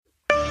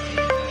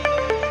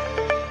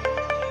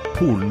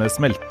Polene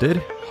smelter,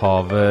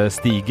 havet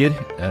stiger,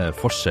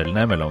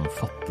 forskjellene mellom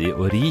fattig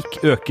og rik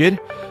øker,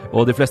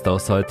 og de fleste av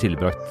oss har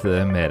tilbrakt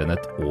mer enn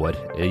et år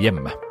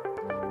hjemme.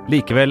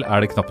 Likevel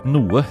er det knapt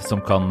noe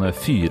som kan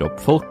fyre opp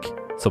folk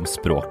som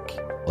språk,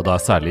 og da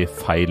særlig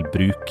feil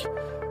bruk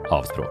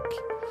av språk.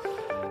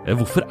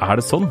 Hvorfor er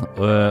det sånn,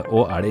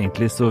 og er det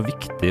egentlig så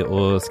viktig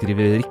å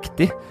skrive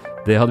riktig?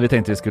 Det hadde vi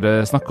tenkt vi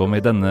skulle snakke om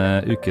i denne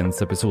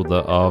ukens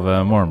episode av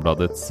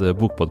Morgenbladets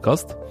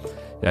bokpodcast.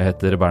 Jeg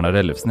heter Bernhard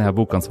Ellefsen, jeg er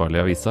bokansvarlig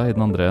i avisa. I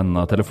den andre enden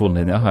av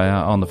telefonlinja har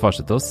jeg Ane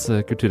Farsetås,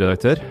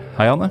 kulturredaktør.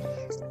 Hei, Ane.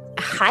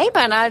 Hei,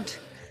 Bernhard.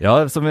 Ja,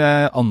 som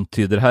jeg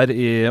antyder her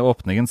i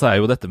åpningen, så er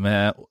jo dette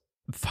med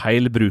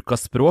feil bruk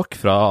av språk,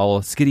 fra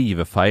all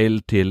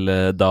skrivefeil til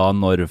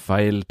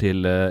da-når-feil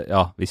til,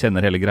 ja, vi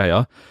kjenner hele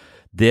greia.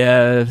 Det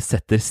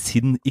setter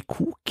sinn i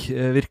kok,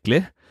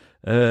 virkelig.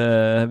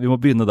 Vi må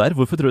begynne der.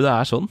 Hvorfor tror du det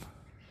er sånn?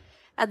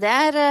 Ja, det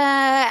er,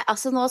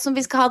 altså nå som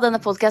vi skal ha denne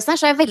podcasten her,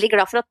 så er jeg veldig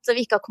glad for at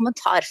vi ikke har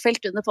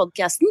kommentarfelt under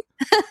podcasten.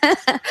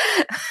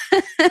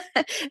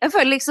 Jeg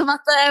føler liksom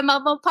at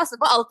man må passe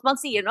på alt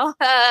man sier nå.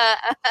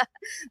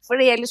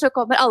 For ellers så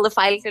kommer alle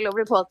feil til å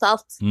bli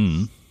påtalt.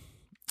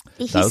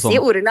 I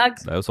hissige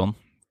ordelag. Det er jo sånn.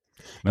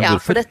 Men ja,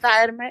 hvorfor? For dette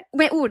er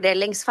med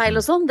orddelingsfeil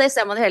og sånn, det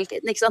ser man jo hele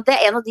tiden, ikke sant? Det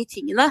er en av de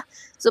tingene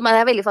som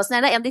er veldig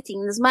fascinerende, en av de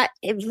tingene som er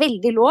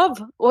veldig lov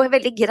og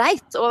veldig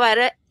greit å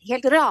være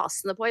helt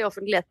rasende på i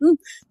offentligheten.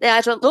 Det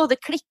er sånn, det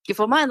klikker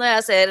for meg når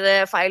jeg ser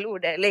feil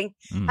orddeling.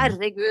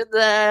 Herregud,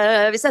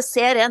 hvis jeg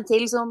ser en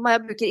til som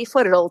jeg bruker i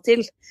forhold til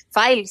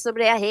feil, så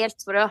blir jeg helt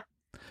sprø.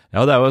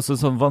 Ja, det er jo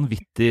sånn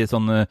vanvittig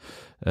sånn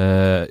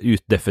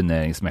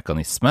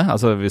utdefineringsmekanisme.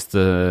 Altså hvis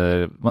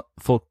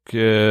folk...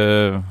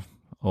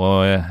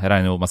 og jeg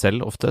regner jo meg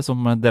selv ofte som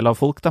del av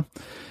folk da,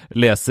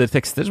 leser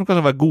tekster som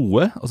kanskje var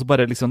gode, og så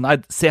bare liksom, nei,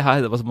 se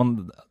her,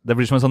 det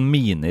blir som en sånn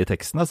mine i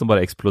teksten da, som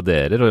bare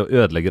eksploderer og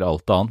ødelegger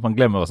alt annet. Man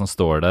glemmer hva som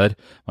står der,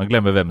 man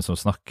glemmer hvem som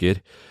snakker,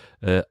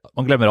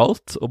 man glemmer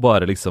alt, og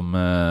bare liksom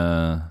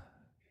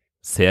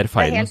ser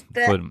feilen.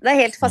 Det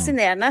er helt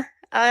fascinerende.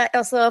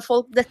 Altså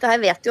dette her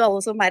vet jo alle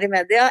som er i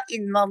media,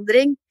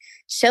 innvandring,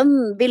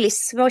 kjønn,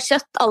 bilisme og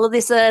kjøtt, alle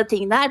disse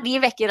tingene her, de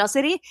vekker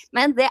raseri,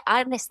 men det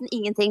er nesten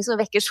ingenting som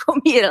vekker så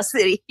mye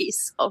raseri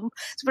som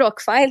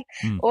språkfeil.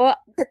 Og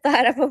dette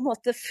her er på en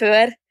måte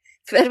før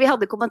vi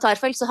hadde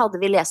kommentarfelt, så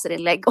hadde vi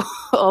leserinnlegg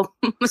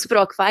om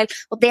språkfeil,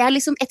 og det er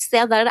liksom et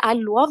sted der det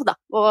er lov da,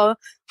 å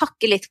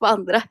hakke litt på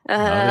andre.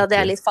 Det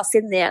er litt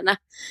fascinerende.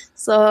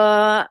 Så...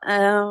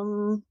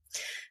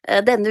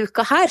 denne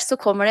uka her så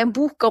kommer det en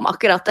bok om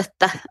akkurat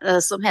dette,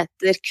 som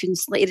heter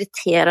Kunsten å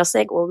irritere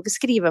seg over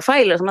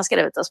skrivefeil, som er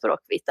skrevet av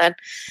språkviteren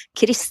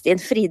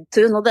Kristin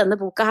Fridtun, og denne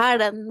boka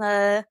her,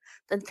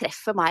 den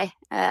treffer meg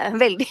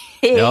veldig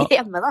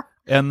hjemme da.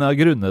 En av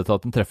grunnene til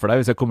at den treffer deg,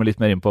 hvis jeg kommer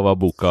litt mer inn på hva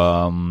boka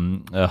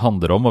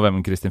handler om, og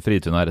hvem Kristin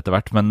Fridtun er etter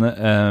hvert, men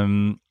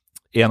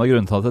en av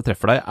grunnene til at det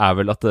treffer deg er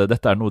vel at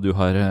dette er noe du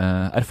har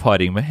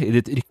erfaring med i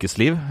ditt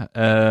yrkesliv.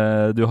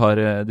 Du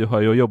har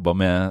jo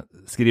jobbet med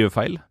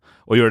skrivefeil,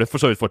 og gjør det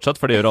for så vidt fortsatt,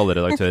 for det gjør alle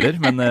redaktører,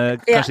 men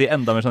kanskje i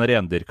enda mer sånn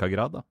rendyrka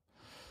grad da.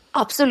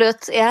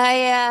 Absolutt.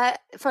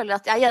 Jeg føler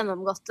at jeg har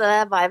gjennomgått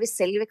hva jeg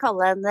selv vil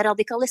kalle en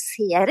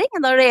radikalisering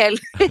når det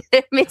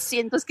gjelder mitt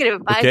syn på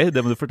skrivefeil. Ok,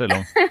 det må du fortelle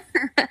om.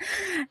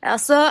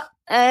 Altså,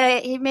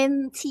 i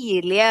min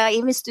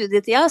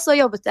studietida så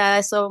jobbet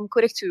jeg som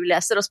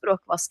korrekturleser og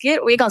språkvasker,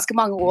 og i ganske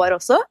mange år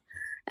også.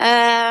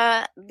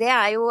 Det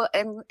er jo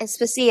en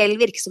spesiell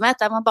virksomhet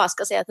der man bare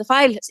skal se etter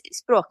feil. I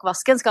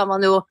språkvasken skal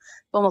man jo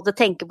på en måte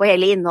tenke på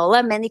hele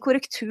innholdet, men i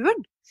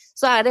korrekturen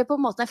så er det på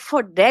en måte en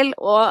fordel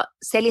å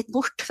se litt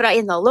bort fra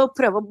innholdet og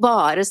prøve å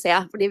bare se,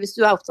 fordi hvis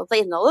du er opptatt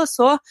av innholdet,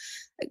 så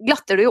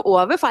glatter du jo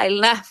over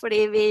feilene,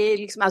 fordi vi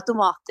liksom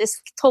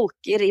automatisk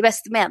tolker i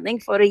beste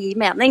mening for å gi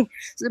mening.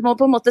 Så du må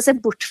på en måte se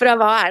bort fra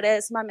hva er det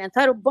som er ment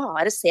her, og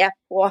bare se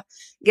på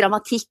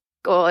grammatikk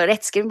og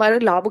rettskriving, bare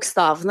la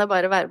bokstavene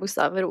bare være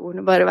bokstaver, og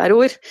ordene bare være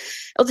ord.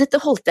 Og dette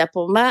holdt jeg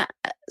på med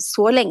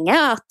så lenge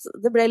at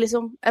det ble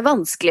liksom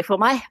vanskelig for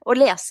meg å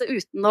lese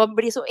uten å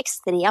bli så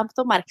ekstremt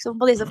oppmerksom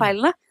på disse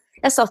feilene.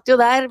 Jeg satt jo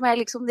der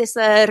med liksom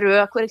disse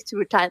røde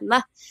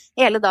korrekturtegnene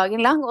hele dagen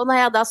lang, og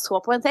når jeg da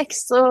så på en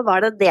tekst, så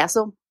var det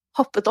som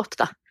hoppet opp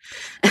da.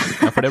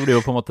 Ja, for det blir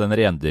jo på en måte en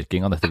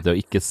rendyrking av nettopp det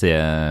å ikke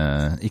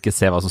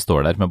se hva som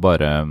står der, men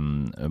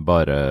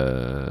bare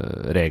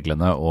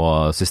reglene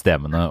og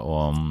systemene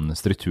og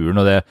strukturen,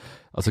 og det,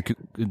 altså,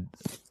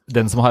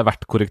 den som har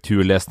vært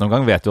korrekturlest noen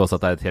gang vet jo også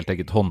at det er et helt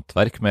eget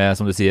håndverk med,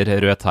 som du sier,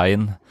 rød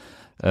tegn,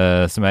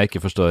 som jeg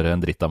ikke forstår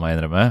en dritt av meg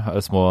innrømme,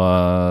 små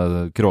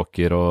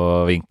kråker og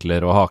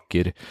vinkler og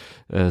haker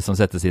som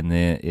settes inn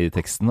i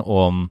teksten,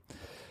 og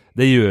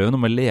det gjør jo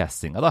noe med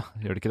lesinga da,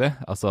 gjør det ikke det?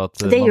 Altså at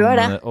det gjør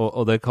det.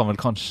 Og det kan vel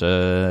kanskje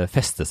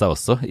feste seg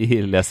også i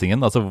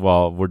lesingen, altså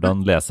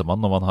hvordan leser man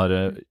når man har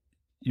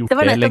gjort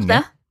det lenge?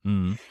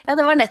 Ja,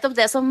 det var nettopp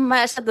det som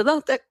skjedde da,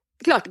 at jeg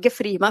klarte ikke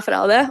fri meg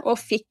fra det, og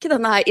fikk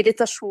denne her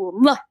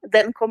irritasjonen da,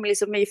 den kom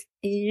liksom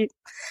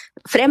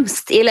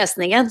fremst i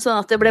lesningen, sånn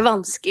at det ble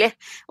vanskelig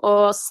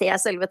å se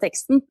selve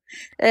teksten.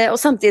 Og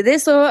samtidig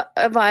så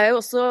var jeg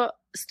jo også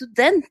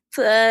student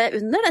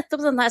under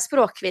nettopp denne her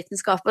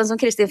språkvitenskapen som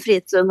Kristin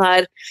Fridtun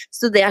har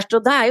studert,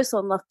 og det jo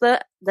sånn at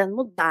den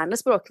moderne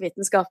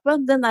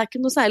språkvitenskapen, den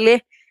ikke noe særlig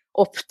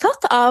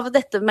opptatt av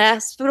dette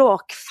med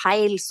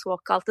språkfeil,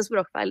 såkalte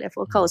språkfeil, det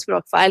folk kaller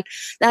språkfeil.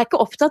 Det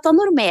ikke opptatt av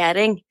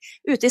normering.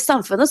 Ute i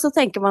samfunnet så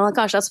tenker man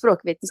kanskje at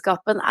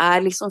språkvitenskapen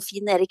liksom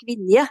Finn Erik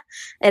Vinje,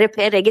 eller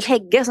Per Egil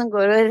Hegge, som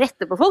går og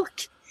retter på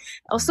folk.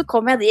 Og så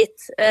kom jeg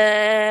dit,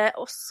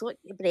 og så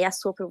ble jeg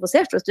så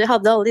provosert. Jeg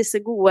hadde alle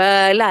disse gode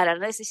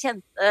lærerne, disse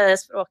kjente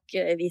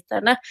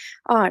språkviterne,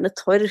 Arne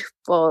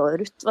Torp og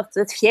Ruth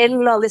Vatnet Fjell,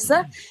 alle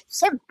disse.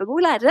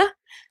 Kjempegode lærere.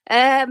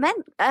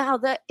 Men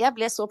jeg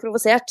ble så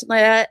provosert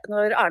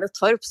når Arne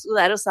Torp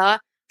stod der og sa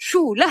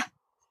 «Skjole».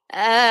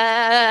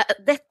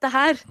 Dette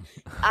her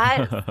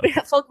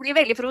folk blir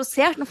veldig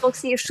provosert når folk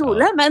sier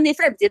kjole, men i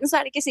fremtiden så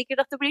det ikke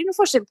sikkert at det blir noe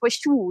forskjell på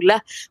kjole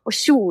og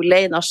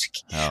kjole i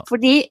norsk,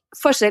 fordi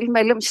forskjellen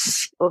mellom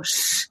og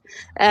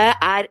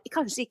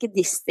kanskje ikke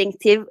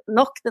distinktiv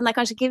nok, den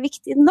kanskje ikke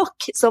viktig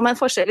nok som en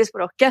forskjell i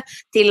språket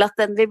til at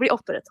den vil bli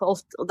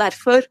opprettholdt, og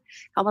derfor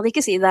kan man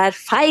ikke si det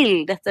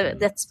feil,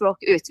 dette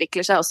språk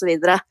utvikler seg og så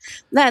videre.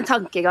 Det en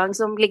tankegang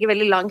som ligger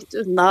veldig langt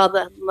unna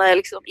den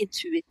liksom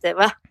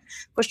intuitive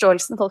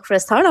forståelsen folk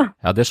flest har da.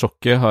 Ja, det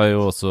sjokket har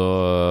jo også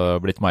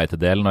blitt meg til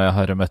del når jeg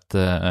har møtt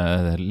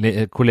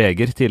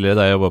kolleger tidligere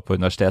da jeg jobbet på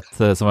universitet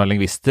som var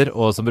lingvister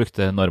og som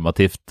brukte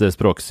normativt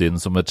språksyn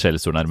som et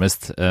skjellsord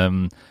nærmest.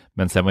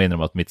 Mens jeg må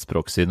innrømme at mitt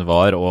språksyn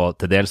var, og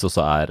til dels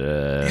også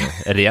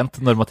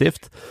rent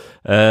normativt.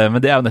 Men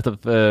det jo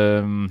nettopp,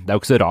 det jo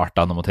ikke så rart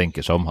da når man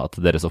tenker seg om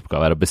at deres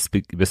oppgave å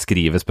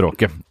beskrive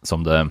språket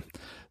som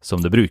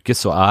det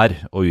brukes og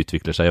og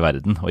utvikler seg i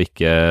verden, og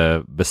ikke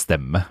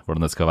bestemme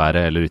hvordan det skal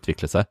være eller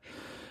utvikle seg.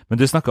 Men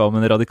du snakket om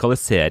en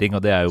radikalisering,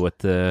 og det jo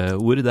et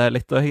ord det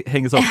lett å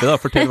henge seg opp i da.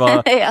 Fortell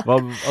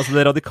altså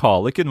det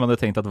radikale kunne man jo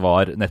tenkt at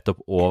var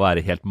nettopp å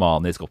være helt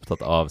manisk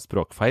opptatt av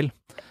språkfeil.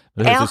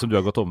 Men det høres ut som du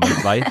har gått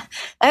omvendt vei.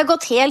 Jeg har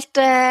gått helt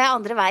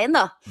andre veien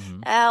da.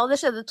 Og det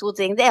skjedde to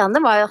ting. Det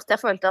ene var jo at jeg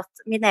følte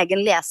at min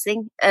egen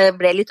lesing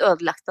ble litt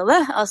ødelagt av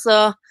det. Altså,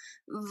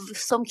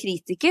 som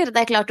kritiker,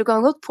 det klart du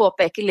kan godt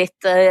påpeke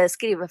litt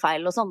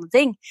skrivefeil og sånne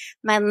ting,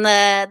 men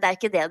det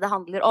ikke det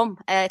handler om.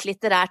 Et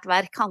litterært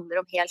verk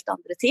handler om helt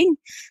andre ting.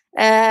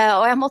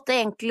 Og jeg måtte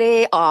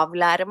egentlig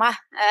avlære meg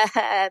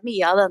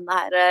mye av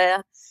denne her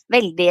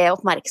veldige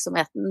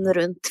oppmerksomheten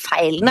rundt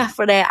feilene,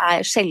 for det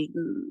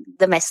sjelden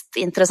det mest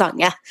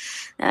interessante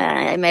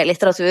med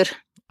litteratur.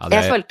 Ja,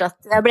 jeg følte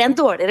at jeg ble en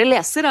dårligere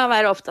leser av å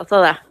være opptatt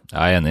av det.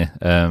 Jeg enig.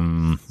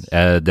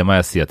 Det må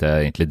jeg si at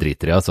jeg egentlig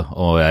driter i, altså.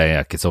 Og jeg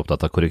ikke så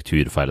opptatt av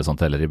korrekturfeil og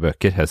sånt heller i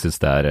bøker. Jeg synes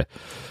det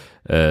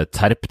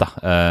terp, da.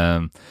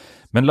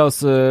 Men la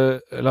oss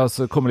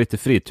komme litt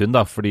til Fridtun,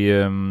 da, fordi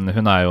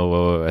hun jo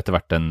etter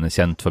hvert en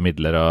kjent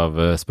formidler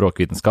av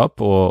språkvitenskap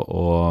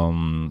og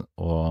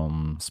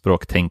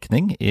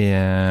språktenkning i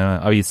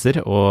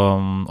aviser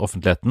og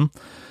offentligheten.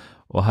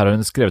 Og her har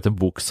hun skrevet en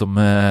bok som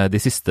de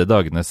siste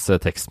dagenes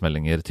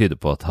tekstmeldinger tyder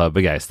på at har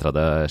begeistret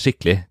deg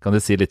skikkelig. Kan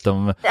du si litt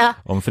om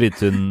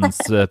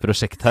Fridtuns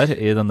prosjekt her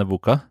i denne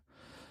boka?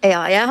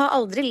 Ja, jeg har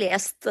aldri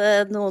lest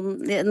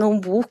noen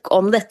bok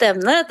om dette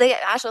emnet. Det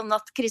sånn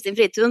at Kristin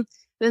Fridtun,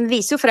 hun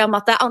viser jo frem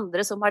at det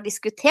andre som har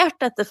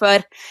diskutert dette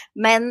før.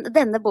 Men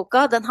denne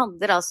boka, den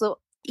handler altså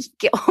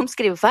ikke om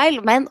skrivefeil,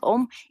 men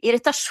om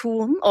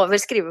irritasjonen over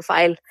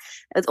skrivefeil.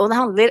 Og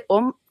det handler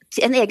om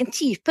en egen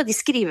type, de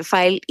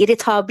skrivefeil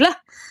irritable.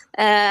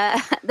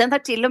 Den har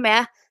til og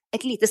med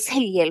et lite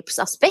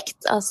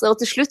selvhjelpsaspekt, altså,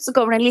 og til slutt så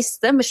kommer det en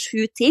liste med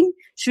 7 ting,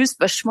 7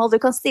 spørsmål du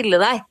kan stille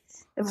deg.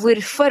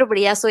 Hvorfor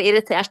blir jeg så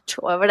irritert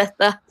over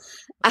dette?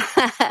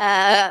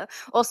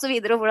 Og så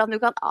videre, og hvordan du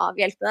kan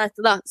avhjelpe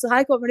dette da. Så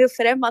her kommer det jo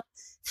frem at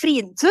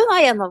Fridtun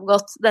har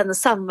gjennomgått denne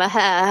samme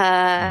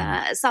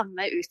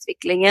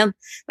utviklingen.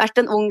 Vært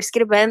en ung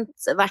skribent,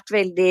 vært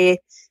veldig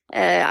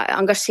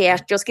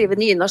engasjert i å skrive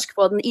nynorsk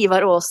på den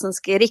Ivar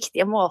Aasenske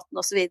riktige måten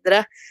og så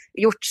videre.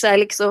 Gjort seg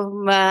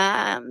liksom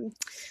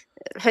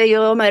høy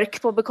og mørk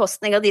på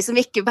bekostning av de som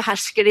ikke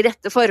behersker de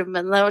rette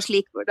formene, og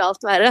slik burde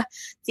alt være,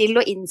 til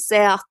å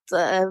innse at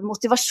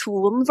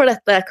motivasjonen for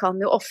dette kan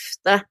jo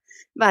ofte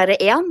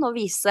være å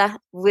vise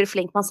hvor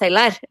flink man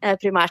selv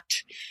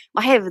primært.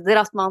 Man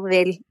hevder at man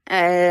vil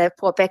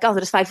påpeke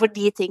andres feil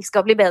fordi ting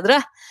skal bli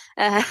bedre.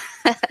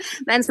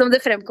 Men som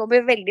det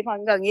fremkommer veldig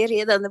mange ganger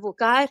i denne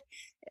boka her,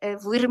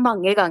 hvor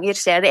mange ganger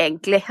skjer det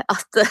egentlig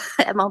at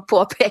man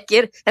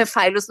påpeker en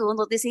feil hos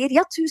noen, og de sier,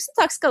 ja, tusen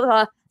takk skal du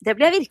ha, det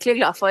blir jeg virkelig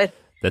glad for.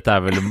 Dette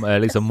vel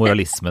liksom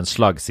moralismens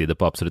slagside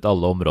på absolutt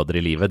alle områder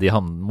i livet.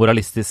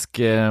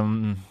 Moralistisk,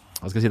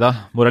 hva skal jeg si da?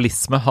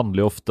 Moralisme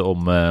handler jo ofte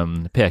om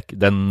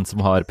den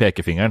som har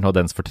pekefingeren og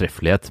dens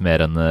fortreffelighet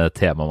mer enn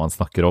tema man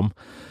snakker om.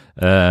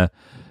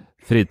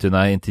 Fridtun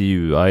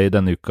intervjuet i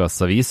denne ukas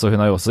avis, og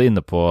hun jo også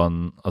inne på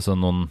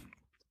noen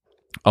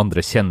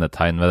andre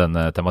kjennetegn ved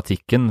denne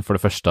tematikken. For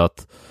det første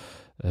at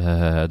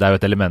det jo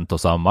et element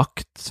også av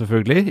makt,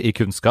 selvfølgelig, i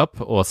kunnskap,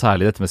 og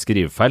særlig dette med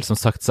skrivefeil. Som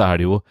sagt så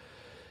det jo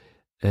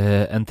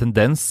en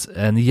tendens,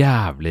 en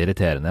jævlig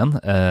irriterende en,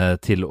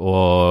 til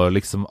å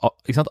liksom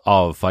ikke sant,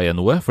 avfeie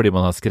noe, fordi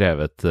man har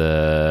skrevet et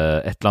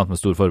eller annet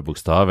med stor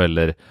forbokstav,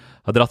 eller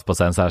har dratt på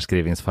seg en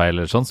særskrivingsfeil,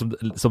 eller sånn,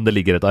 som det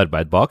ligger et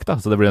arbeid bak, da.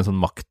 Så det blir en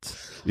sånn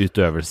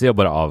maktutøvelse i å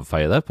bare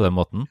avfeie det på den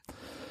måten.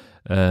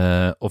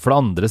 Og for det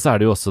andre så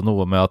er det jo også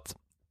noe med at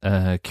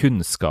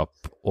kunnskap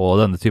og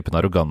denne typen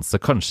arroganse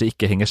kanskje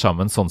ikke henger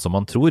sammen sånn som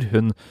man tror.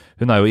 Hun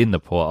er jo inne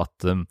på at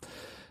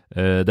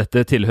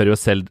dette tilhører jo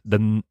selv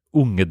den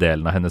unge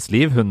delen av hennes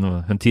liv.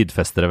 Hun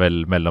tidfester det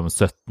vel mellom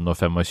 17 og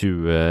 25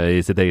 i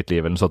sitt eget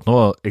liv eller noe sånt nå.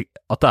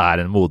 At det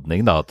er en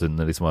modning da, at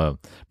hun liksom har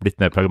blitt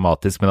mer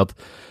pragmatisk, men at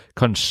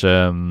kanskje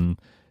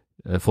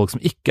folk som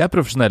ikke er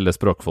profesjonelle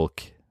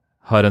språkfolk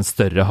har en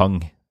større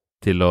hang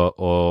til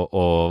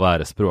å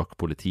være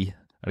språkpoliti.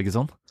 Er det ikke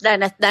sånn? Det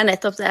er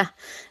nettopp det.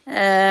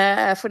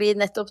 Fordi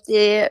nettopp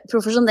de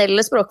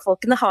profesjonelle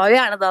språkfolkene har jo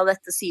gjerne da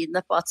dette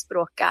synet på at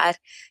språket er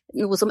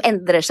noe som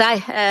endrer seg.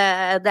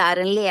 Det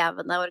er en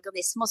levende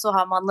organisme, og så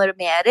har man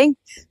normering,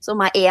 som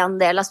er en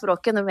del av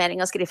språket,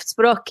 normering av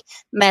skriftspråk.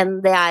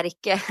 Men det er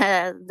ikke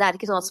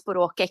sånn at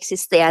språket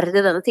eksisterer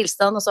i denne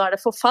tilstanden, og så har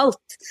det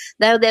forfalt.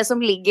 Det er jo det som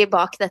ligger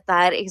bak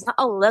dette her. Ikke sant?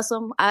 Alle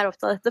som er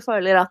opptatt av dette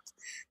føler at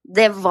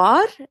det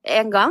var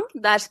en gang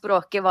der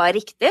språket var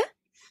riktig,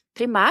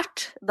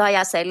 primært da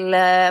jeg selv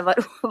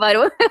var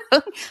ung.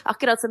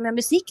 Akkurat som med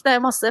musikk, det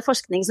er masse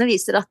forskning som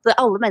viser at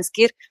alle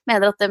mennesker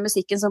mener at den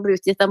musikken som ble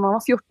utgitt da man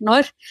var 14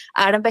 år,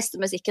 er den beste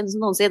musikken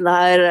som noensinne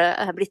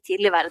har blitt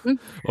til i verden.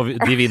 Og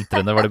de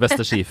vintrene var det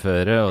beste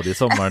skiføre, og de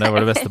sommerne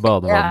var det beste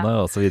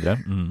badevannet, og så videre.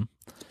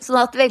 Sånn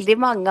at veldig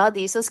mange av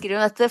de som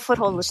skriver dette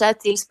forholder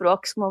seg til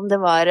språk som om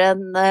det var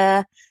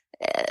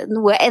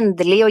noe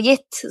endelig og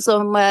gitt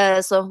som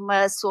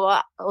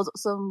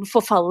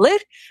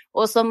forfaller,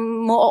 og som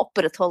må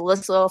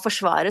opprettholdes og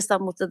forsvares da,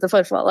 mot dette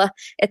forfallet.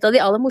 Et av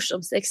de aller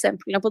morsomste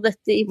eksemplene på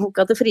dette i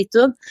boka til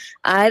Fritun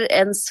er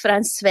fra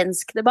en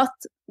svensk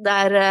debatt,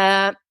 der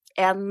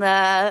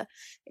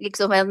et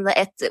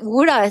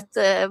ord, da, et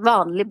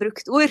vanlig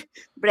brukt ord,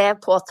 ble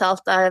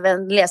påtalt av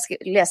en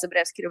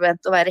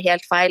lesebrevskribent å være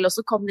helt feil, og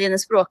så kom det inn en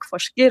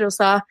språkforsker og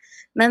sa,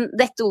 men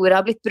dette ordet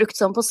har blitt brukt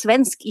sånn på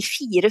svensk i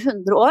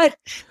 400 år,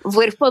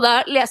 hvorpå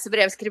da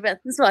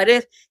lesebrevskribenten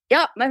svarer,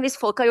 ja, men hvis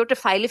folk har gjort det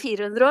feil i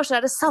 400 år, så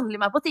er det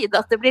sannelig meg på tide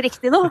at det blir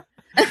riktig nå.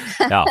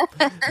 Ja,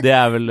 det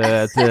er vel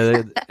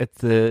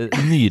et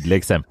nydelig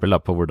eksempel da,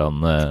 på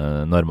hvordan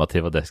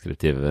normativ og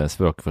deskriptiv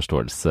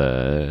språkforståelse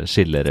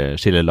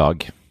skiller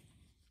lag.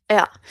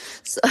 Ja,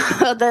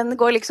 så den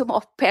går liksom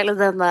opp hele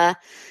denne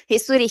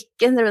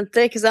historikken rundt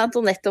det, ikke sant?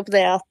 Og nettopp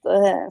det at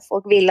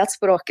folk vil at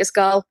språket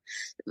skal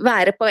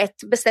være på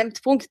et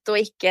bestemt punkt og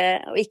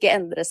ikke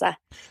endre seg.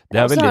 Det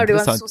er veldig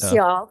interessant.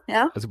 Sosial,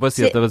 ja. Jeg skal bare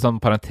si at det er en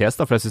sånn parentes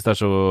da, for jeg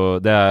synes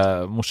det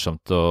er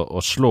morsomt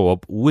å slå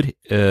opp ord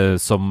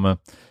som,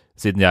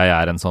 siden jeg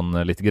er en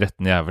sånn litt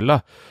gretten jævel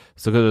da,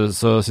 så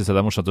synes jeg det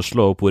er morsomt å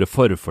slå opp ordet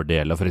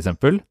forfordele, for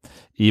eksempel,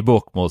 i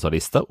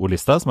Bokmålslista,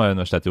 ordlista, som er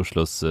Universitetet i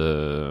Oslos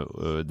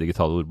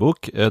digitale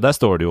ordbok. Der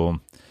står det jo,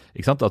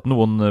 ikke sant, at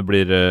noen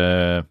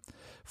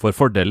får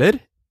fordeler,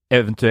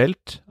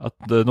 eventuelt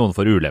at noen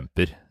får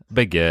ulemper.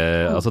 Begge,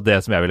 altså det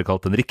som jeg ville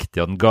kalt den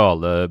riktige og den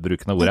gale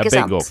bruken av ordet,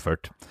 er begge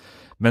oppført.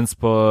 Mens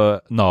på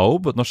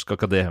NAOB, Norsk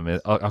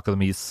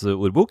Akademis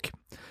ordbok,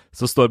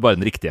 så står bare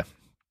den riktige.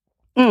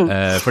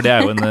 For det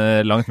er jo en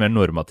langt mer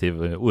normativ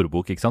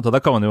ordbok, ikke sant? Og da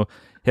kan man jo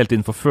helt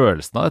inn få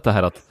følelsen av dette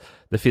her at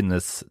det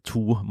finnes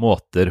to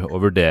måter å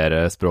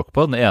vurdere språk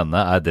på. Den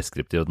ene er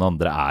deskriptiv, og den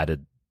andre er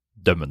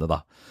dømmende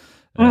da.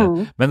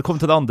 Men kom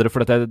til det andre,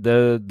 for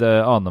det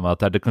aner meg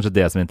at det er kanskje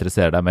det som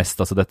interesserer deg mest,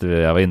 altså dette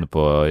jeg var inne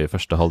på i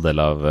første halvdel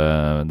av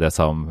det jeg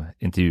sa om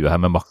intervjuet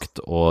her med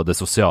makt og det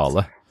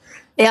sosiale.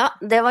 Ja,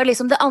 det var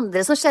liksom det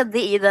andre som skjedde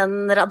i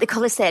den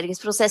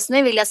radikaliseringsprosessen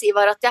min, vil jeg si,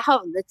 var at jeg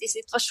havnet i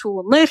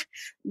situasjoner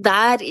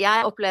der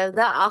jeg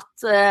opplevde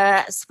at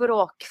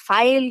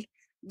språkfeil,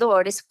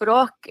 dårlig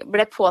språk,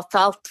 ble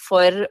påtalt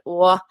for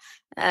å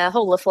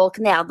holde folk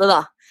nede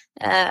da.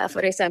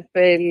 For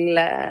eksempel,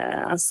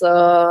 altså,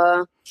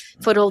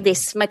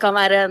 forholdisme kan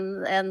være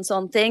en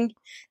sånn ting.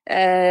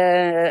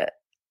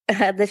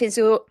 Det finnes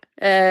jo,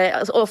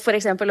 og for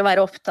eksempel å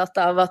være opptatt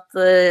av at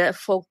det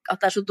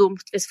er så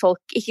dumt hvis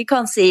folk ikke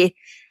kan si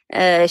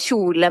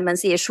kjole, men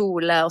sier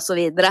kjole og så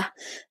videre.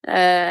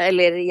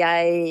 Eller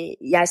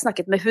jeg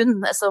snakket med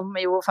hun, som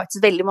jo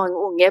faktisk veldig mange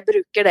unge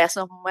bruker det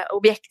som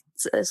objekt,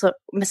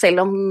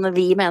 selv om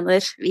vi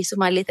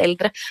som er litt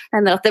eldre,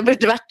 mener at det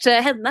burde vært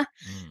henne.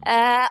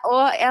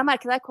 Og jeg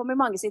merket at jeg kom i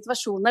mange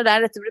situasjoner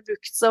der dette ble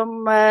brukt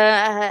som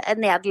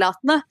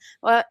nedlatende,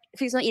 og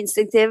jeg fikk sånn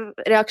instinktiv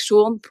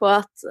reaksjon på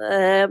at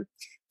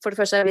for det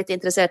første er jeg litt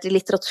interessert i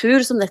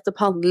litteratur som nettopp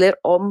handler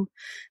om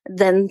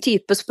den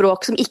type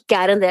språk som ikke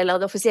er en del av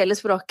det offisielle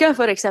språket,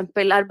 for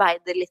eksempel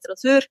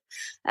arbeiderlitteratur,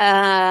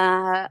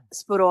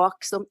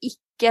 språk som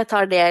ikke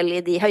tar del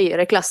i de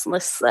høyere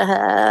klassenes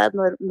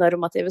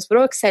normative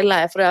språk. Selv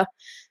er jeg fra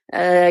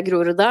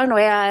Groruddalen, og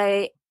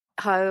jeg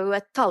har jo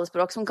et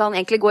talespråk som kan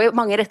egentlig gå i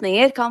mange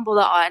retninger, kan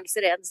både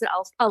a-endelser, e-endelser,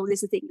 alle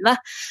disse tingene.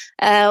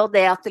 Og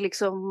det at det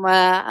liksom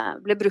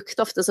ble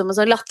brukt ofte som en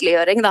sånn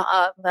latterliggjøring da,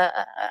 av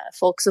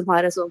folk som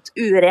har et sånt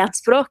urent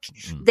språk.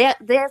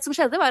 Det som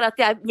skjedde var at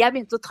jeg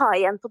begynte å ta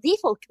igjen på de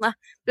folkene.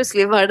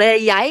 Plutselig var det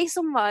jeg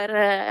som var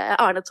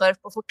Arne Torp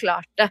og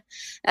forklarte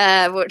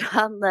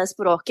hvordan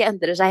språket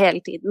endrer seg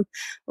hele tiden,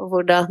 og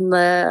hvordan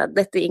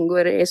dette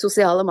inngår i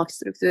sosiale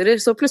maktstrukturer.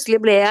 Så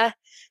plutselig ble jeg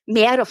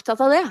mer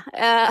opptatt av det.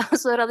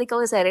 Så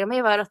radikaliseringen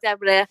min var at jeg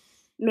ble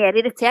mer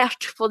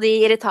irritert på de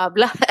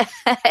irritable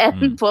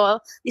enn på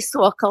de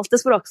såkalte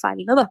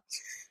språkfeilene, da.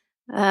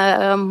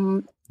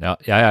 Ja,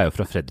 jeg jo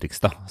fra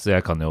Fredrikstad, så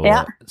jeg kan jo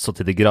så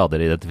til de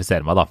grader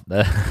identifisere meg, da.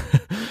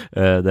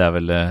 Det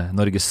vel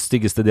Norges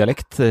styggeste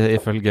dialekt,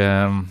 ifølge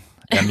en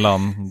eller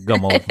annen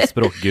gammel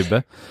språkgubbe.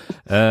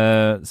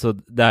 Så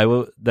det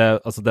jo,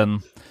 altså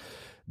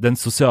den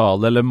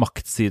sosiale eller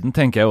maktsiden,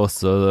 tenker jeg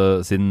også,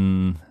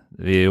 siden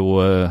vi jo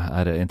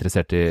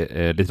interessert i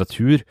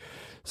litteratur,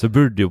 så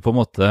burde jo på en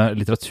måte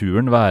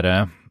litteraturen være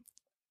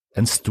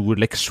en stor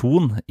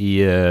leksjon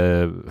i,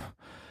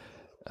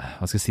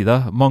 hva skal jeg si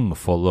da,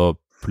 mangfold og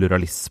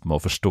pluralisme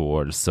og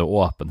forståelse og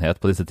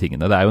åpenhet på disse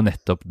tingene. Det jo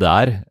nettopp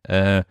der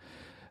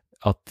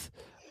at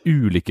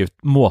ulike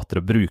måter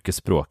å bruke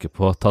språket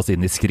på tas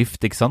inn i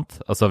skrift, ikke sant?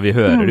 Altså vi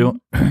hører jo,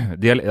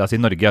 altså i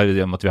Norge,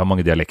 at vi har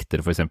mange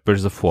dialekter for eksempel,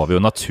 så får vi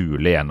jo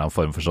naturlig en eller annen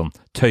form for sånn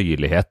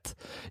tøyelighet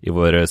i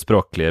vår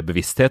språklige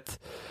bevissthet.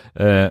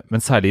 Men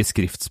særlig i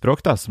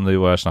skriftspråk da, som det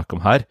jo snakk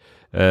om her,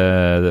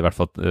 i hvert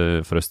fall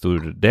for en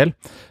stor del,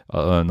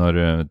 når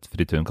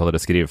Fridtun kaller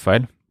det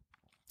skrivefeil,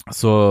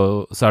 så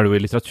det jo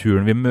i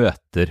litteraturen vi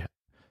møter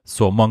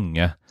så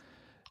mange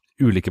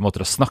ulike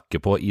måter å snakke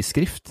på i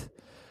skrift.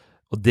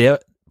 Og det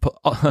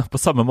på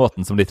samme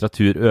måten som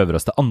litteratur øver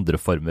oss til andre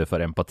former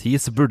for empati,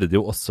 så burde det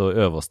jo også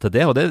øve oss til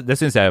det, og det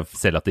synes jeg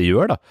selv at det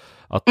gjør da.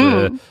 At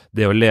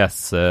det å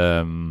lese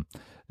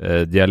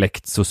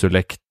dialekt,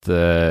 sosiolekt,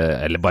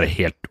 eller bare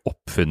helt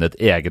oppfunnet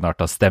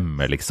egenartet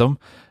stemme, liksom,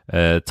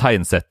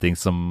 tegnsetting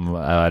som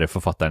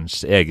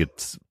forfatterens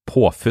eget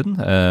påfunn,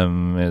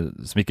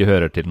 som ikke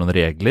hører til noen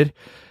regler,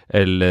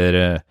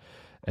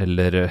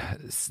 eller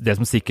det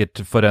som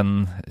sikkert for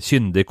en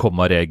kyndig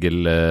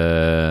kommaregel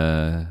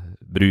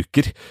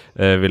bruker,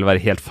 vil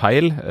være helt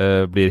feil,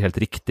 blir helt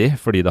riktig,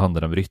 fordi det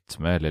handler om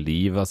rytme eller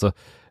liv. Altså,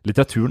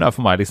 litteraturen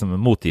for meg liksom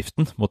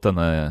motgiften mot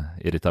denne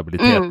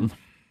irritabiliteten.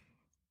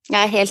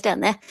 Jeg helt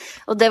enig.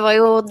 Og det var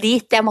jo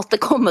dit jeg måtte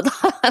komme da,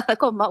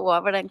 komme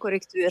over den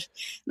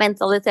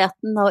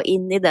korrekturmentaliteten og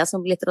inn i det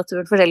som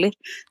litteraturen forteller.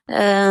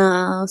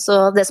 Så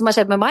det som har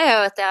skjedd med meg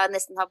jo at jeg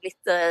nesten har blitt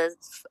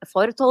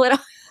for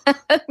tolerant.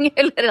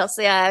 Eller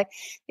altså jeg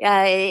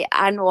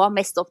nå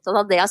mest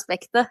opptatt av det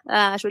aspektet.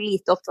 Jeg så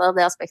lite opptatt av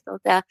det aspektet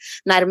at jeg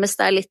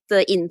nærmest litt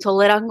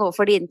intolerant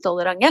overfor de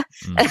intolerante.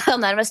 Og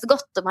nærmest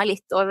godte meg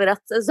litt over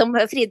at, som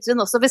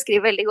Fridtun også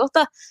beskriver veldig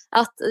godt da,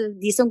 at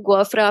de som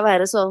går fra å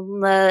være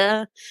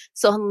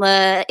sånn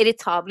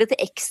irritable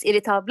til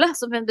eks-irritable,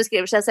 som hun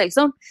beskriver seg selv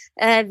som,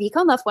 vi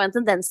kan da få en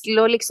tendens til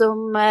å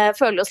liksom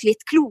føle oss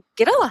litt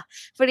klokere da,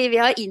 fordi vi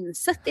har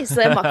innsett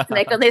disse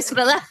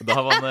maktmekanismene. Da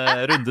har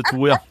man runde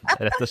 2, ja,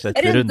 rett og slett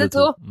runde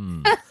 2.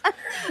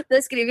 Det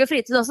skriver jo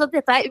Fridtun også, at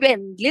dette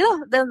uendelig da,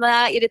 denne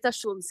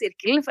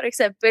irritasjonssirkelen, for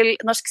eksempel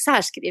norsk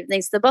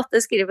særskrivningsdebatt,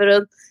 det skriver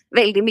hun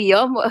veldig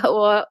mye om,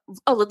 og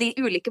alle de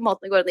ulike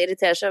måtene går an å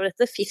irritere seg over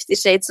dette, 50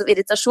 shades of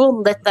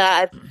irritasjon,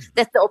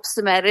 dette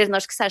oppsummerer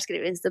norsk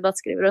særskrivningsdebatt,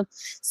 skriver hun.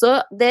 Så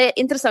det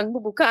interessante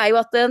på boka jo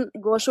at den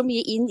går så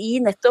mye inn i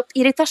nettopp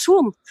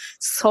irritasjon,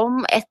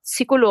 som et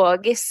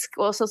psykologisk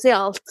og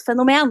sosialt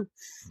fenomen,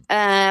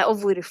 og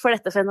hvorfor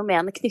dette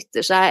fenomenet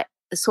knytter seg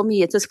så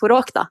mye til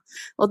språk da.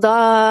 Og da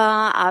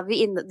vi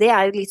inne, det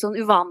jo litt sånn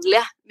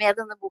uvanlige med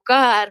denne boka,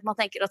 man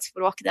tenker at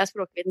språk, det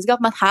språkvitenskap,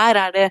 men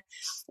her det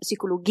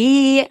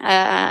psykologi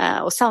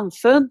og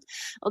samfunn,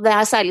 og det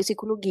særlig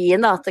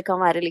psykologien da, at det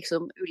kan være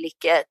liksom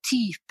ulike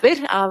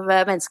typer av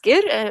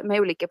mennesker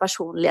med ulike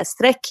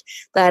personlighetstrekk,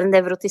 der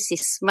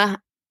nevrotisisme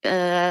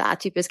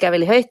typisk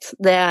veldig høyt.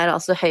 Det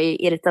altså høy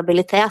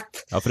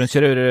irritabilitet. Ja, for hun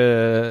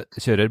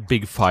kjører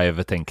Big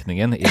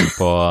Five-tenkningen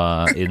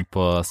inn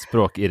på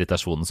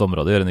språkirritasjonens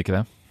område, gjør hun ikke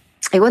det?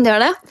 Jo, hun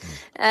gjør det.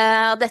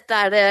 Dette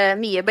det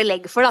mye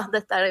belegg for da.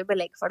 Dette det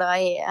belegg for da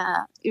i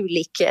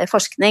ulik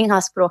forskning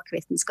av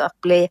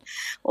språkvitenskapelig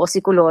og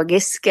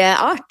psykologisk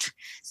art.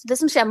 Så det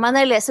som skjer med meg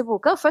når jeg leser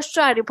boka, først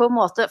så det jo på en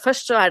måte,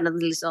 først så det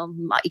liksom,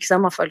 ikke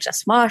sant, man føler seg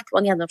smart,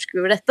 man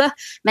gjennomskuer dette,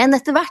 men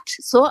etter hvert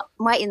så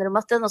må jeg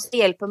innrømme at den også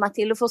hjelper meg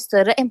til å få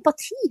større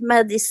empati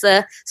med disse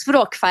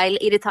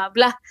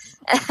språkfeil-irritable,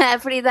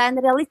 fordi det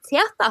en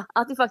realitet da,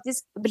 at vi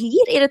faktisk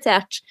blir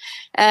irritert,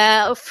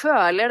 og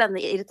føler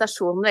denne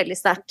irritasjonen veldig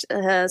sterkt.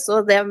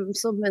 Så det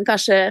som hun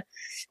kanskje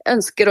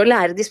ønsker å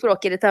lære de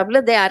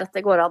språkirritable, det at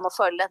det går an å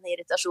føle denne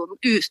irritasjonen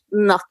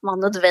uten at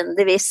man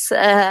nødvendigvis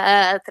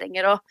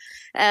trenger å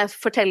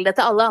fortelle det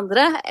til alle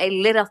andre,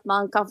 eller at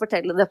man kan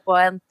fortelle det på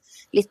en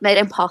litt mer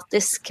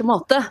empatisk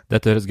måte.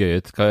 Dette høres gøy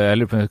ut. Jeg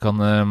lurer på om jeg kan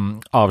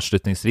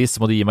avslutningsvis,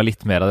 må du gi meg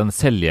litt mer av den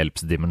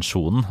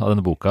selvhjelpsdimensjonen av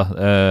denne boka.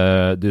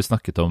 Du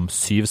snakket om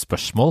 7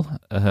 spørsmål.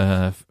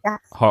 Ja.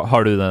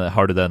 Har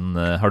du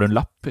en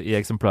lapp i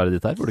eksemplaret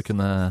ditt her, hvor du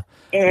kunne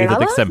gitt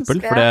et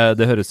eksempel? For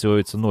det høres jo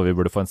ut som noe vi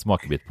burde få en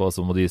smakebit på, og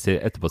så må du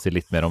etterpå si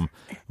litt mer om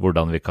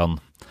hvordan vi kan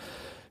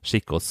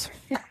skikke oss.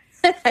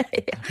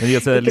 Men gi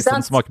oss litt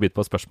sånn smakebit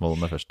på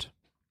spørsmålene først.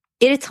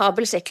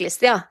 Irritabel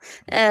sjekkliste, ja.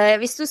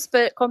 Hvis du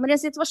kommer i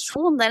en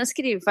situasjon der en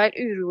skrivefeil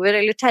uroer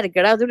eller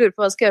terger deg, og du lurer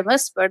på hva du skal gjøre med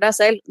det, spør deg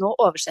selv. Nå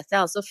oversetter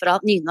jeg altså fra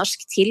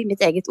nynorsk til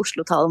mitt eget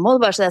Oslo-talemål,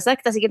 bare så det er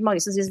sagt. Det er sikkert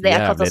mange som synes det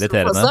er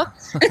katastrofe også.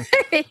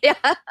 Ja.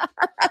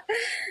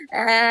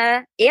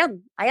 1.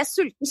 Er jeg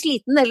sulten,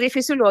 sliten eller i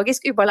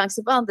fysiologisk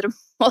ubalanse på andre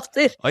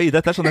måter? Oi,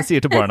 dette er sånn jeg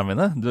sier til barna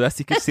mine. Du er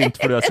sikkert sint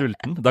for du er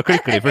sulten. Da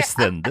klikker de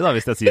fullstendig da,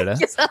 hvis jeg sier det.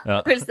 Ikke sant?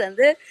 Ja.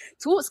 Fullstendig.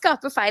 2.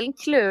 Skaper feilen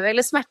kløe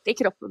eller smerte i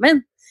kroppen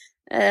min?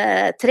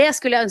 3.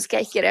 Skulle jeg ønske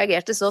jeg ikke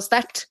reagerte så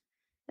sterkt.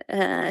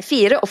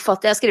 4.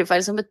 Oppfatter jeg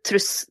skrivefeil som et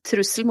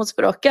trussel mot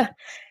språket.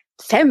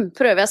 5.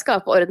 Prøver jeg å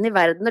skape orden i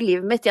verden og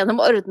livet mitt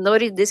gjennom ordne og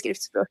rydde i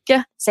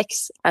skriftspråket.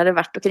 6. Er det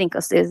verdt å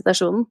kringkaste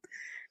irritasjonen?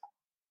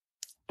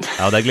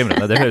 Ja, det er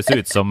glimrende. Det høres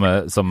ut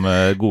som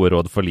gode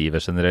råd for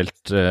livet generelt,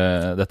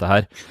 dette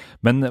her.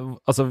 Men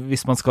altså,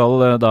 hvis man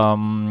skal da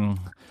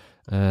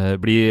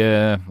bli,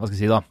 hva skal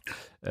jeg si da,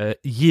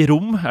 gi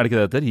rom, er det ikke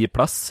det heter? Gi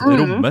plass,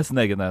 romme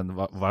sin egen,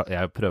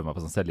 jeg prøver meg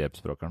på sånn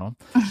selvhjelpsspråk her nå,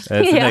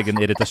 sin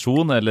egen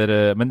irritasjon,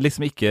 men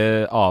liksom ikke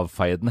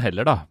avfeie den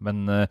heller da,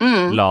 men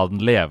la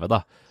den leve da.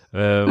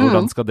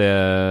 Hvordan skal det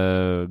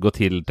gå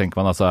til, tenker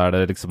man? Altså, er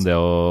det liksom det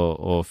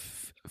å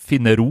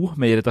finne ro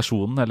med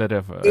irritasjonen,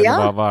 eller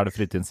hva er det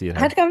Fridtun sier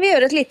her? Her kan vi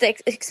gjøre et lite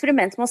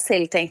eksperiment med oss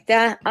selv, tenkte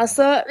jeg.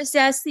 Altså, hvis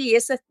jeg sier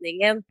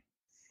setningen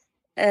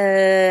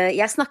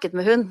jeg snakket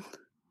med hun,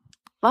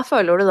 hva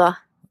føler du da?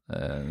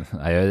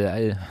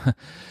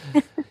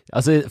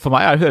 Altså, for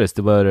meg høres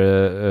det bare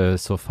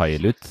så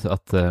feil ut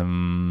at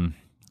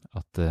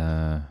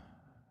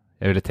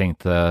jeg ville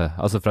tenkt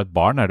altså fra et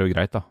barn er det jo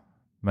greit da,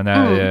 men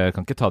jeg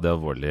kan ikke ta det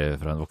alvorlig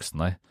fra en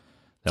voksen, nei.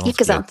 Det er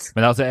ikke sant?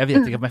 Men altså, jeg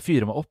vet ikke om jeg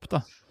fyrer meg opp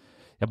da,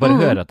 jeg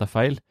bare hører at det er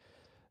feil.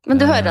 Men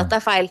du hører at det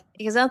er feil,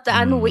 ikke sant? Det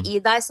er noe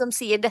i deg som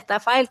sier dette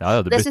er feil.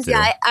 Ja, det synes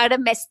jeg er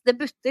det mest, det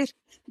butter.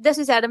 Det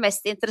synes jeg er det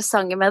mest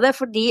interessante med det,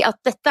 fordi at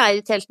dette er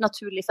jo et helt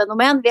naturlig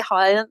fenomen. Vi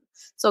har en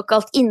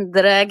såkalt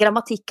indre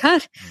grammatikk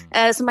her,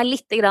 som er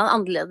litt grann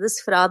annerledes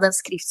fra den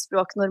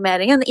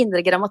skriftspråknormeringen.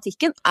 Indre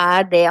grammatikken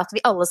er det at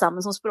vi alle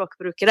sammen som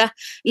språkbrukere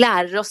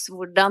lærer oss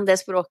hvordan det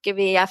språket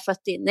vi er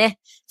født inn i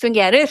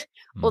fungerer.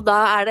 Og da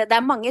er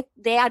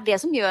det er det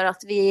som gjør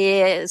at vi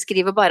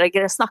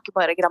snakker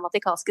bare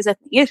grammatikalske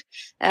setninger.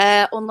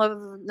 Og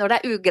når det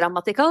er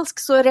ugrammatikalsk,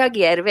 så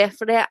reagerer vi,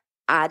 for det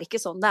er ikke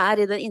sånn det er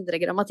i den indre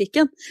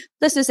grammatikken.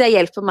 Det synes jeg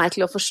hjelper meg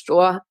til å forstå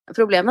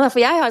problemet, for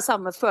jeg har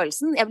samme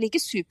følelsen. Jeg blir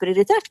ikke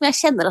superirritert, men jeg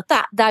kjenner at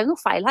det er jo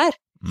noe feil her.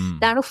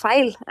 Det er noe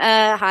feil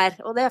her,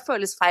 og det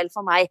føles feil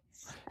for meg.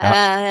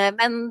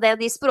 Men det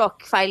de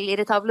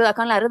språkfeilirritable da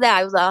kan lære, det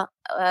er jo da,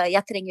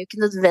 jeg trenger jo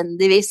ikke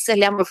nødvendigvis,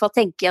 eller jeg må få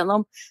tenke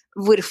gjennom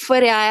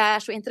hvorfor jeg er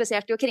så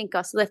interessert i å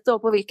kringkaste dette,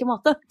 og på hvilken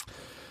måte.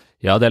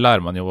 Ja, det lærer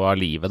man jo av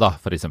livet da,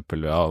 for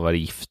eksempel av å være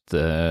gift,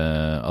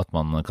 at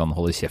man kan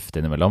holde kjeft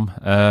innimellom,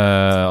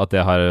 at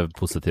det har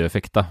positiv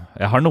effekt da.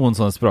 Jeg har noen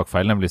sånne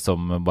språkfeil, nemlig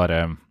som bare,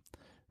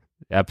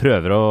 jeg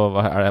prøver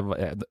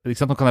ikke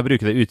sant, nå kan jeg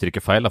bruke det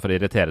uttrykket feil da, for å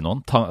irritere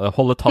noen,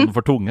 holde tann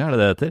for tunge, er det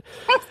det heter?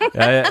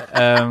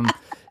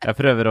 Jeg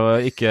prøver å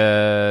ikke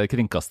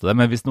kringkaste det,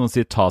 men hvis noen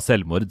sier ta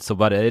selvmord, så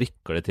bare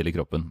rykker det til i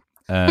kroppen.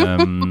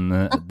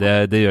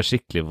 Det gjør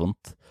skikkelig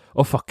vondt.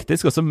 Og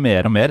faktisk også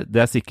mer og mer,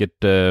 det er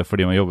sikkert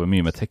fordi man jobber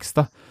mye med tekst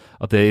da,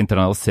 at det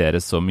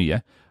internaliseres så mye.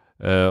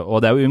 Og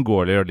det er jo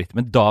uunngåelig å gjøre litt,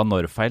 men da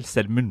når-feil,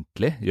 selv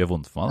muntlig, gjør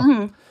vondt for meg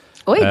da.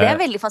 Oi, det er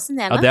veldig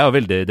fascinerende. Ja,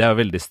 det er jo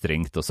veldig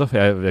strengt også,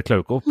 for jeg klarer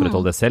jo ikke å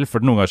opprettholde det selv,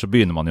 for noen ganger så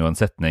begynner man jo en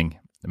setning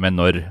med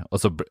når,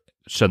 og så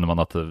skjønner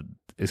man at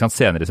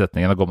senere i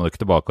setningen, da går man jo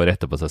ikke tilbake og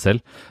retter på seg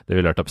selv. Det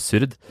ville vært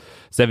absurd.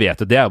 Så jeg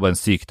vet jo, det er bare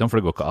en sykdom, for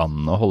det går ikke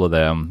an å holde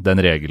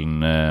den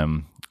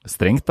regelen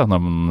strengt da,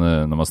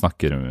 når man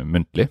snakker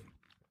muntlig.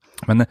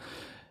 Men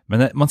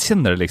man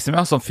kjenner det liksom,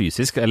 ja, sånn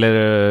fysisk,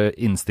 eller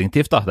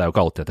instinktivt da. Det er jo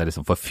ikke alltid at det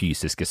liksom får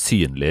fysiske,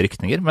 synlige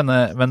rykninger, men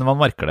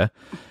man merker det.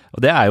 Og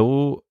det er jo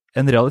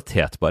en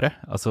realitet bare.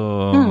 Altså,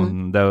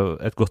 det er jo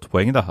et godt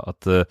poeng da,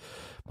 at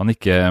man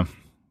ikke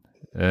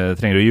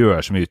trenger å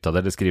gjøre så mye ut av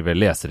det, eller skrive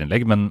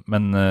leserinnlegg,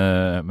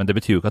 men det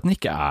betyr jo ikke at den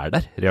ikke er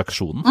der,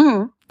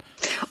 reaksjonen.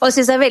 Og jeg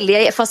synes det er veldig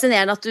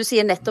fascinerende at du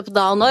sier nettopp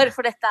da og når,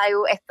 for dette er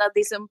jo et av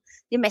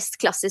de mest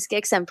klassiske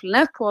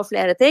eksemplene på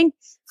flere ting,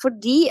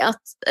 fordi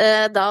at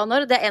da og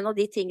når, det er en av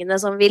de tingene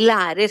som vi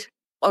lærer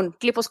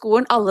ordentlig på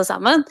skolen, alle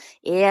sammen.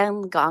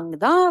 En gang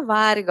da,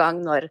 hver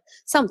gang når.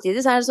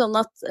 Samtidig så det sånn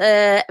at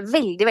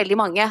veldig, veldig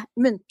mange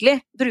muntlig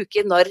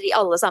bruker når i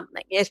alle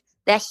sammenhenger.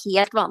 Det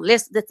helt vanlig,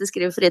 dette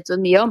skriver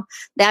Fridtun mye om.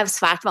 Det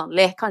svært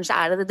vanlig, kanskje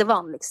det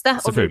vanligste.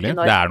 Selvfølgelig, det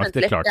nok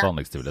muntlig. Det klart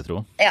vanligste, vil jeg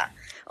tro. Ja,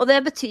 og det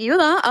betyr jo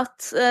da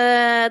at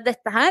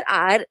dette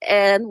her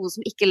noe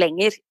som ikke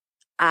lenger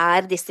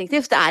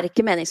distinktivt, det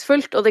ikke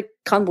meningsfullt, og det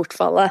kan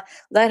bortfalle.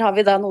 Der har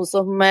vi da noe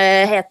som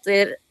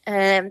heter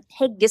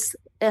Hegges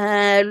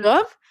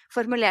lov,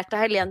 formulert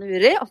av Helene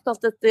Uri,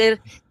 oppkalt etter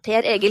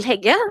Per Egil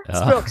Hegge,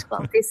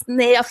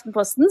 språkspaltisten i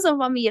Aftenposten, som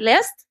var mye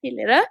lest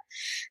tidligere.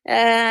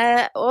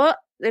 Og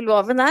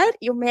loven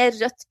jo mer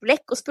rødt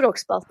blekk og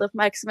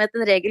språkspalteoppmerksomhet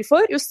en regel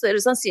får, jo større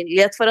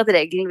sannsynlighet for at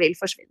regelen vil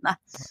forsvinne.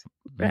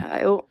 Det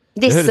jo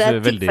disse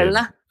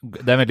tilfellene.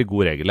 Det en veldig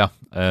god regel, ja.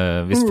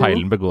 Hvis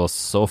feilen begås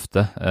så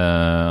ofte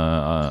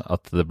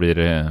at det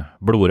blir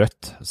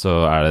blodrødt,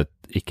 så det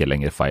ikke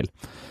lenger feil.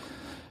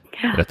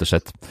 Rett og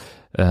slett.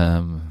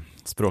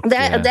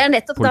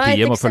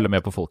 Politiet må følge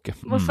med på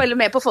folket. Må følge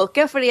med på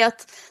folket, fordi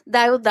at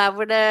det jo der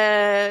hvor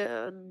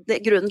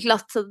grunnen til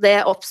at det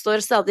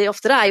oppstår stadig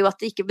oftere, jo at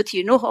det ikke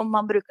betyr noe om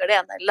man bruker det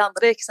ene eller det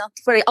andre, ikke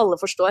sant? Fordi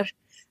alle forstår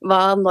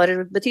hva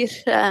når betyr.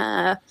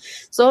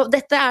 Så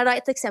dette da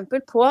et eksempel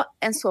på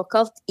en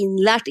såkalt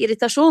innlært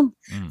irritasjon,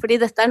 fordi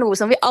dette noe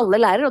som vi alle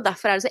lærer, og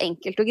derfor det så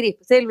enkelt å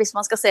gripe til hvis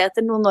man skal se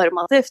etter noe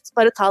normativt.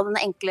 Bare ta denne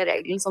enkle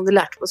regelen som du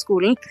lærte på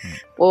skolen,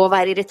 og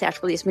være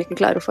irritert på de som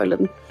ikke klarer å følge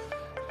den.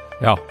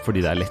 Ja,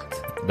 fordi det lett.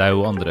 Det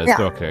jo andre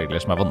språkregler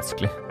som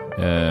vanskelig.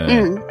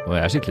 Og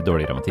jeg skikkelig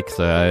dårlig i grammatikk,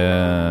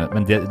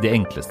 men de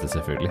enkleste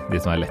selvfølgelig,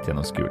 de som lett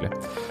gjennomskuelige.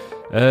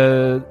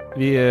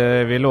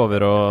 Vi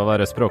lover å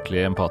være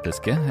språklig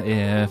empatiske i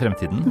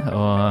fremtiden,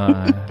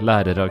 og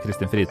lærer av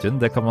Kristin Fridtun,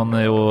 det kan man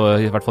jo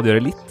i hvert fall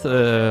gjøre litt,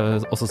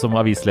 også som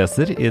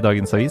avisleser i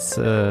Dagens Avis.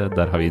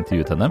 Der har vi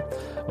intervjuet henne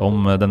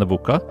om denne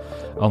boka.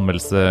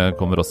 Anmeldelse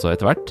kommer også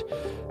etter hvert.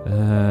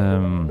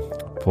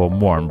 På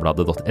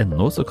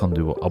morgenbladet.no så kan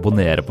du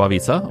abonnere på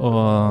avisa,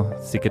 og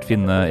sikkert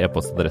finne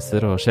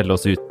e-postadresser og skjelle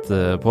oss ut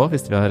på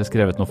hvis vi har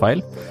skrevet noe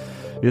feil.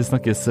 Vi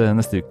snakkes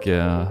neste uke,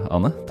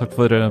 Anne. Takk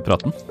for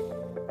praten.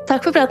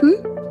 Takk for praten.